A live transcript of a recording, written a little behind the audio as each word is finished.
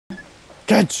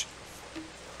Catch!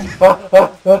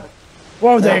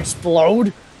 Whoa, they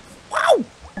explode! Wow!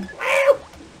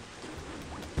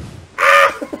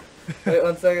 Wait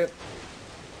 1 second.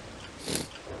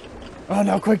 Oh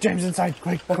no, quick, James, inside.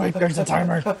 Quick, quick, there's a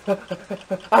timer.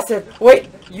 I said, wait!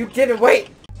 You didn't wait!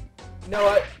 You know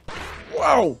what?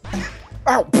 Whoa!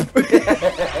 Ow!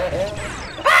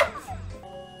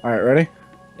 Alright, ready?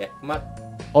 Yeah, come on.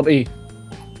 Hold E.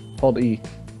 Hold E.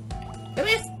 Come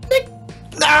here, stick!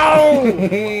 No!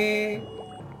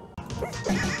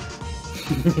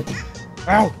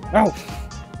 Ow! Ow!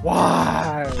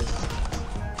 Why?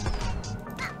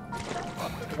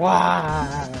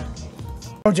 Why?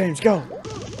 Go, James, go!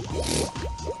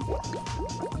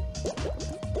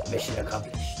 Mission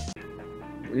accomplished.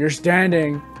 You're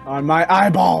standing on my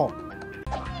eyeball!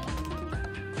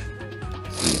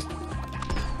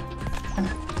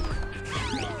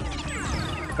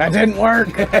 That didn't work!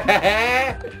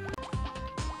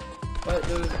 What,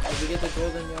 did we get the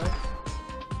golden yard?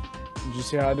 Did you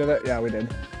see how I did it? Yeah, we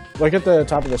did. Look at the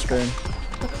top of the screen.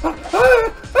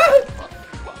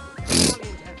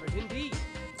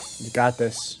 You got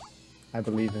this. I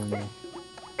believe in you.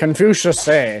 Confucius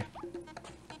say.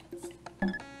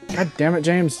 God damn it,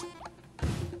 James.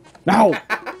 No!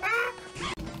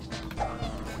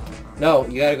 No,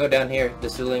 you gotta go down here. The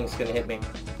ceiling's gonna hit me.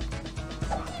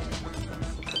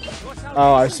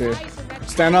 Oh, I see.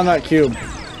 Stand on that cube.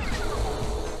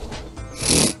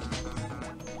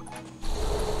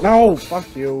 No!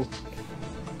 Fuck you.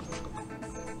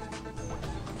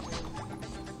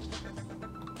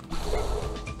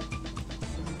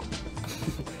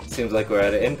 Seems like we're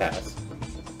at an impasse.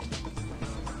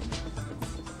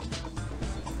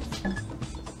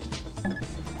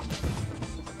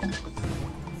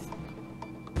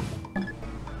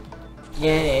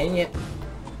 Yeah.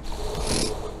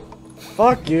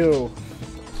 Fuck you.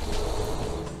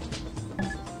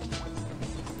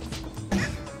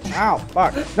 Ow,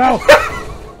 fuck. No!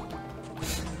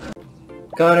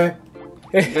 Connor,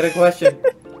 I got a question.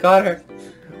 Connor,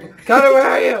 where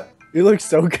are you? You look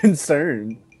so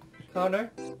concerned. Connor?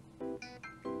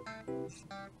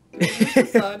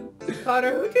 Son.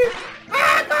 Connor, who did?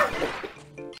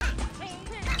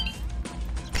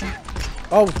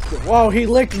 Oh, whoa, he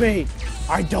licked me.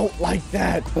 I don't like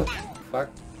that. Fuck.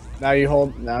 Now you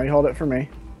hold it for me.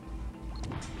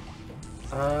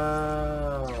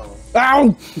 Oh.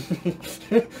 Ow!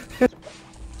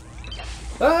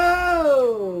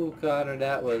 Oh, Connor,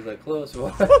 that was a close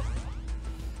one. That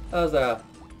was a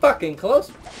fucking close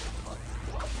one.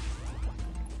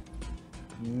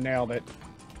 Nailed it.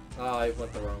 Oh, I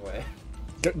went the wrong way.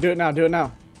 Do it now, do it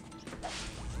now.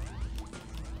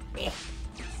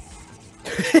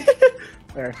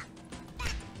 There.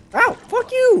 Ow! Fuck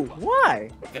you! Why?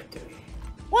 Victory.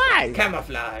 Why?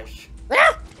 Camouflage.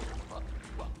 Ah!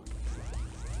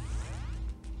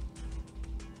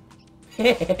 Look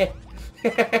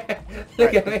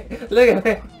at me. Look at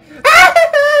me.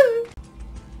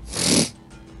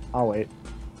 I'll wait.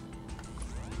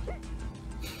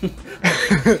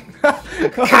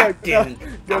 Captain.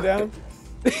 Go down.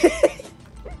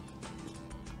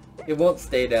 It won't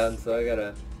stay down, so I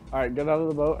gotta... Alright, get out of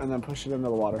the boat and then push it into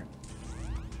the water.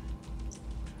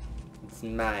 It's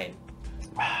mine.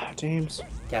 James.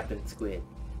 Captain Squid.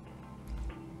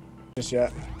 Just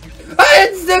yet.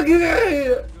 It's so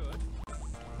good!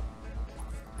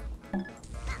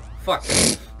 Fuck.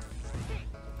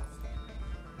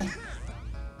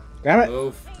 Damn it.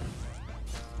 Move.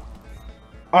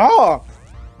 Oh!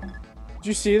 Did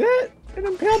you see that? It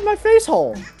impaled my face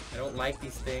hole. I don't like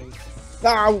these things.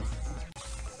 No!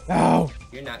 No!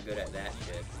 You're not good at that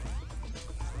shit.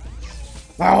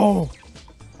 No!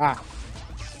 Ah.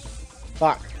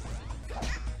 Fuck.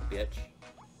 Bitch.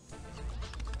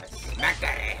 I smacked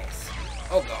that ass.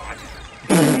 Oh god.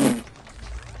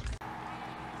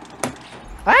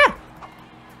 Ah!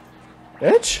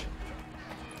 Bitch?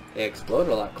 They explode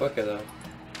a lot quicker though.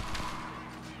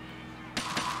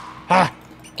 Ah!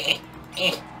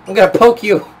 I'm gonna poke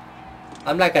you!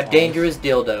 I'm like a dangerous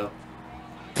dildo.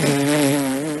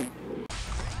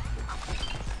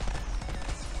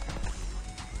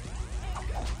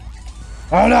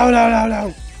 Oh no, no, no,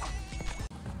 no!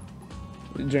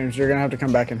 James, you're gonna have to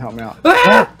come back and help me out.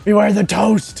 Ah! Oh, beware the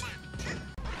toast!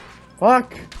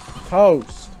 Fuck!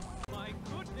 Toast.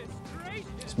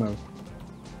 Smooth.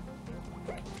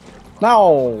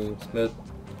 No! Smooth.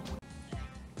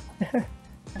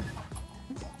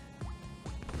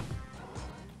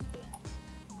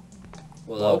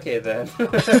 Well, okay then.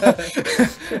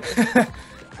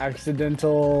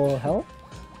 Accidental help?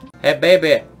 Hey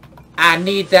baby, I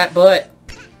need that butt.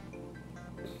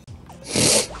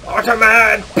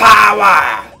 Ultimate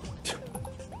power!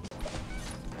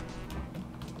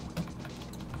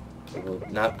 It will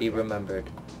not be remembered.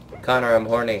 Connor, I'm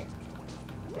horny.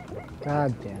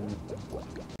 God damn it.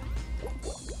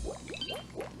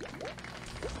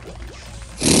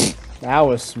 That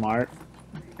was smart.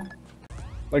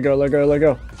 Let go, let go, let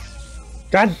go.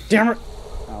 God damn it!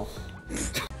 Oh.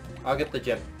 I'll get the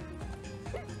gem.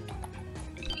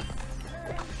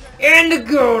 And the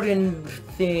golden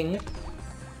thing.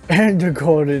 And the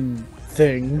golden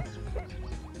thing.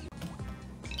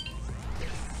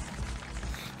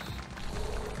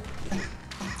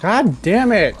 God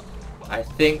damn it! I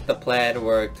think the plan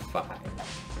worked fine.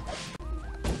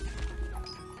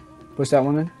 Push that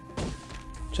one in.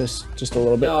 Just a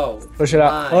little bit. No. Push it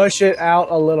out. Mine. Push it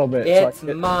out a little bit. It's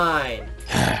so mine.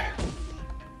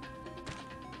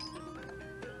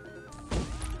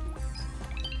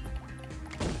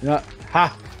 No.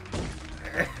 Ha!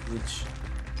 Reach.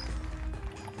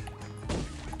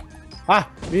 Ah!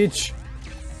 Reach!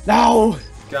 No!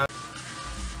 John.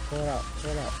 Pull it out.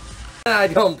 Pull it out. I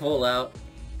don't pull out.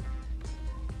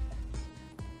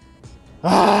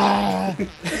 Ah!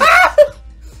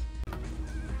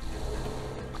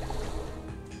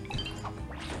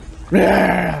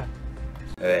 Yeah!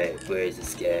 Alright, where's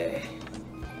this guy?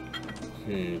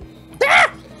 Give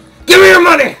me your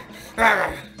money!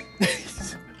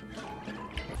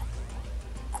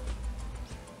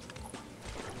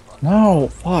 No,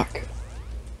 fuck.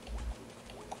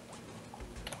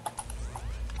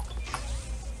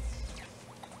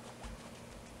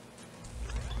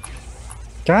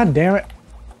 God damn it.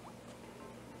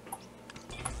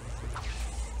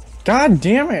 God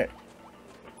damn it.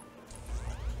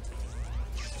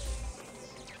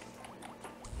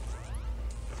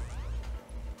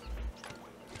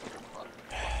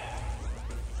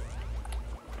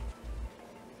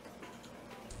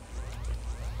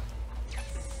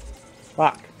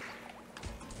 Fuck.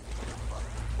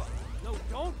 No,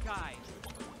 don't, guys.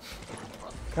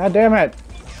 God damn it.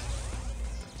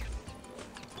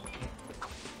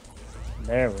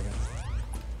 There we go.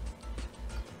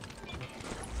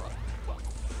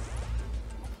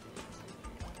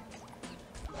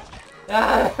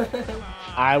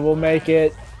 I will make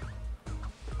it.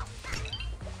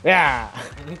 Yeah.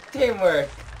 Teamwork.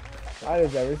 Why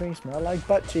does everything smell like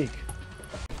butt cheek?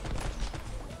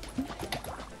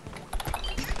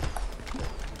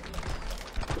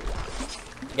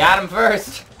 Got him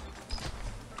first.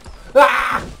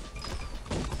 Ah!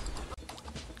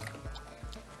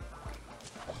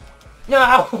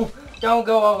 No! Don't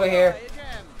go over here.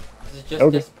 This is just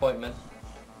Okay. disappointment.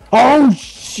 Oh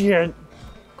shit!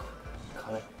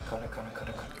 Connor.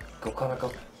 Go, Connor,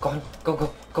 go. Go on,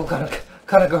 go, Connor.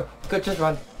 Connor, go. Go, just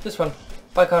run.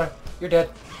 Bye, Connor. You're dead.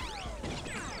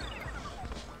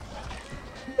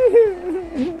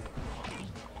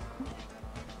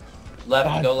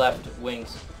 Left, go left.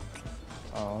 Wings.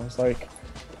 Oh, it's like.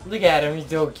 Look at him, he's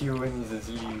so cute when he's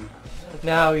asleep.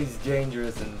 Now he's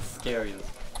dangerous and scary as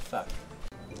fuck.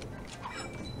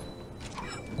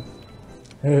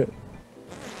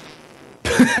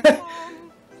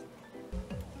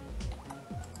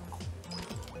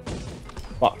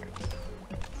 Fuck.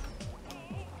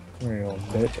 Real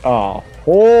bitch. Oh.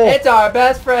 Oh! It's our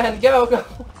best friend! Go!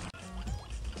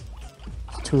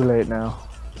 It's too late now.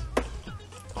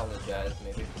 Apologize,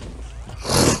 maybe.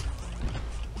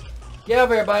 Get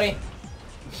over here, buddy!